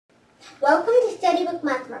Welcome to Storybook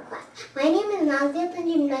Mathematics class. My name is Nazia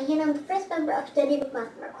Tanjim and I'm the first member of Storybook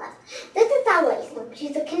Mathematics class. This is Sawa Islam.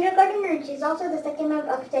 She's a kindergartner and she's also the second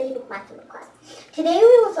member of Storybook Mathematics class. Today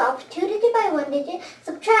we will solve 2-digit by 1-digit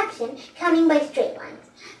subtraction counting by straight lines.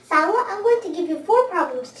 Sawa, I'm going to give you 4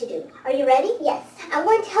 problems to do. Are you ready? Yes. I'm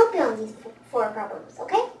going to help you on these 4 problems,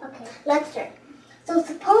 okay? Okay. Let's start. So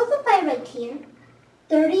suppose if I write here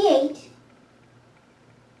 38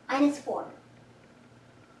 minus 4.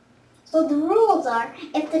 So the rules are,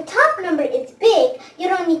 if the top number is big, you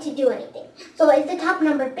don't need to do anything. So is the top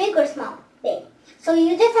number big or small? Big. So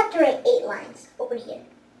you just have to write 8 lines over here.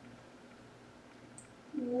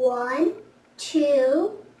 1,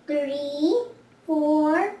 2, 3,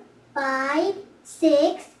 4, 5,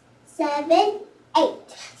 6, 7, 8.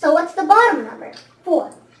 So what's the bottom number?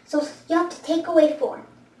 4. So you have to take away 4.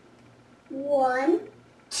 1,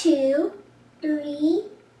 2, 3,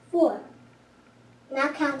 4. Now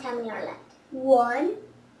count how many are left. 1,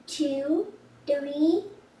 2, 3,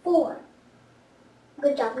 4.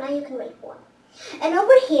 Good job. Now you can write 4. And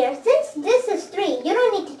over here, since this is 3, you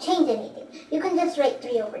don't need to change anything. You can just write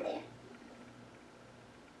 3 over there.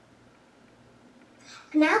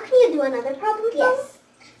 Now can you do another problem? Yes.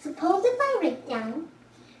 Suppose if I write down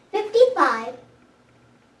 55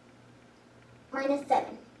 minus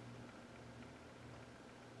 7.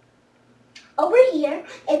 Over here,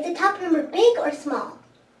 is the top number big or small?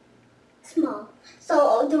 Small.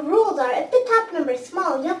 So the rules are, if the top number is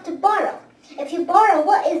small, you have to borrow. If you borrow,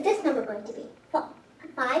 what is this number going to be?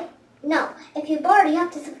 5? No. If you borrow, you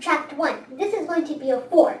have to subtract 1. This is going to be a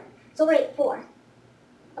 4. So write 4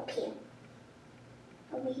 up here.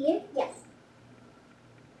 Over here? Yes.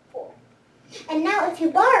 4. And now if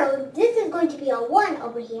you borrow, this is going to be a 1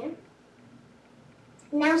 over here.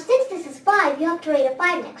 Now since this is 5, you have to write a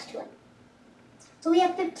 5 next to it. So we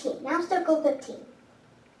have 15. Now circle 15.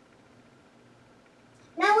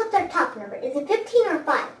 Now what's our top number? Is it 15 or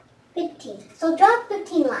 5? 15. So draw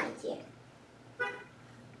 15 lines here.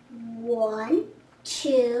 1,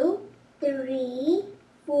 2, 3,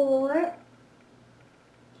 4,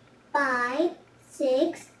 5,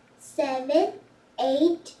 6, 7,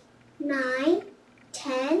 8, 9,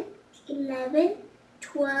 10, 11,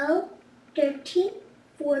 12, 13,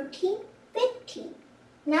 14, 15.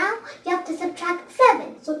 Now you have to subtract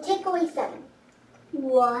 7, so take away 7.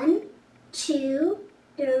 1, 2,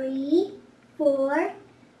 3, 4,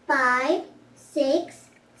 5, 6,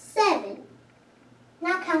 7.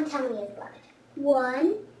 Now count how many is left.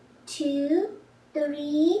 1, 2,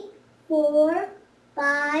 3, 4,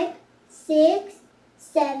 5, 6,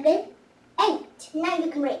 7, 8. Now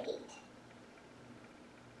you can write 8.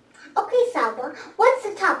 Okay, Salva, what's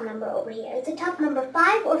the top number over here? Is the top number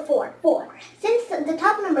 5 or 4? 4. Since the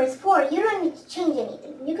top number is 4, you don't need to change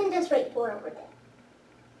anything. You can just write 4 over there.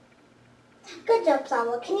 Good job,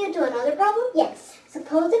 Salva. Can you do another problem? Yes.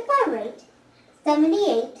 Suppose if I write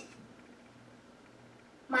 78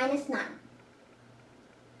 minus 9.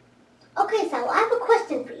 Okay, Salva, I have a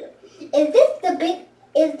question for you.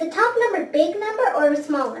 Is the top number big number or a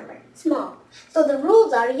small number? Small. So the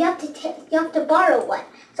rules are you have to borrow 1.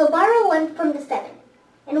 So borrow 1 from the 7.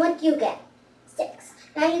 And what do you get? 6.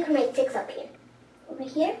 Now you can write 6 up here. Over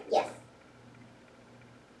here? Yes.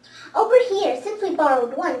 Over here, since we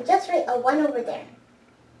borrowed 1, just write a 1 over there.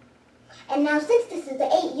 And now since this is the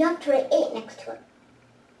 8, you have to write 8 next to it.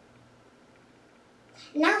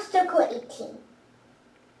 Now circle 18.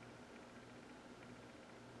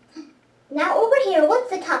 Now over here, what's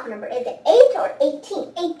the top number? Is it 8 or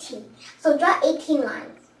 18? 18. So draw 18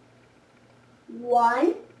 lines.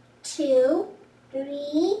 1, 2,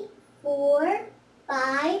 3, 4,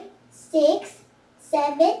 5, 6,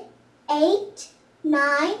 7, 8,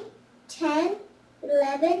 9, 10,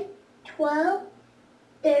 11, 12,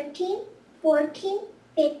 13, 14,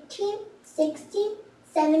 15, 16,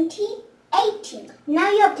 17, 18. Now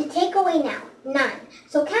you have to take away 9.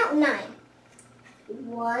 So count 9.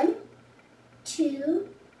 1, 2,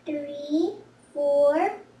 3,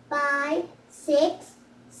 4, 5, 6,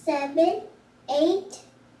 7, 8,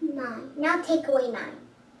 9. Now take away 9.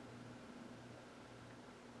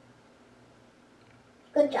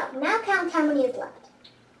 Good job. Now count how many is left.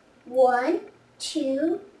 1,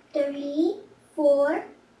 2, 3, 4,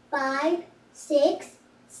 5, 6,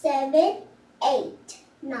 7, 8,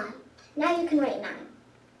 9. Now you can write 9.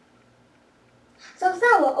 So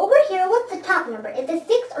Sawa, over here, what's the top number? Is it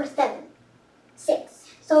 6 or 7? 6.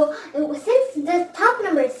 So since the top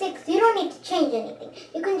number is 6, you don't need to change anything.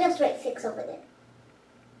 You can just write 6 over there.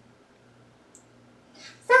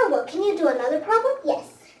 Sawa, can you do another problem?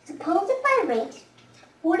 Yes. Suppose if I write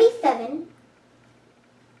 47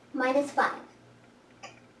 minus 5.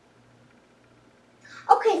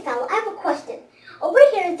 Okay, Salwa, I have a question. Over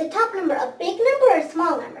here is the top number a big number or a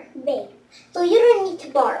small number? Big. So you don't need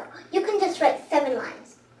to borrow. You can just write 7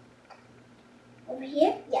 lines. Over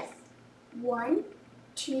here? Yes. 1,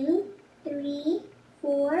 2, 3,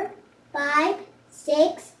 4, 5,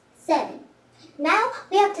 6, 7. Now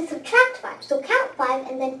we have to subtract 5. So count 5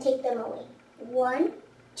 and then take them away. 1,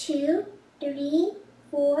 2, 3,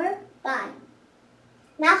 4, 5.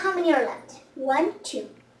 Now how many are left? 1, 2.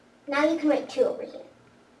 Now you can write 2 over here.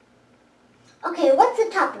 Okay, what's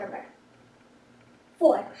the top number?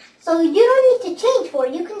 4. So you don't need to change 4.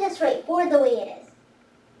 You can just write 4 the way it is.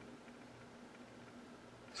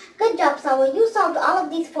 Good job, Salwa. You solved all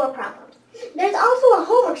of these 4 problems. There's also a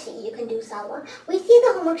homework sheet you can do, Salwa. We see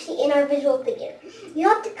the homework sheet in our visual figure. You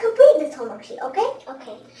have to complete this homework sheet, okay?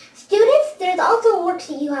 Okay. Students, there's also a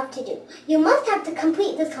worksheet you have to do. You must have to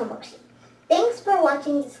complete this homework sheet. Thanks for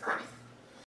watching this class.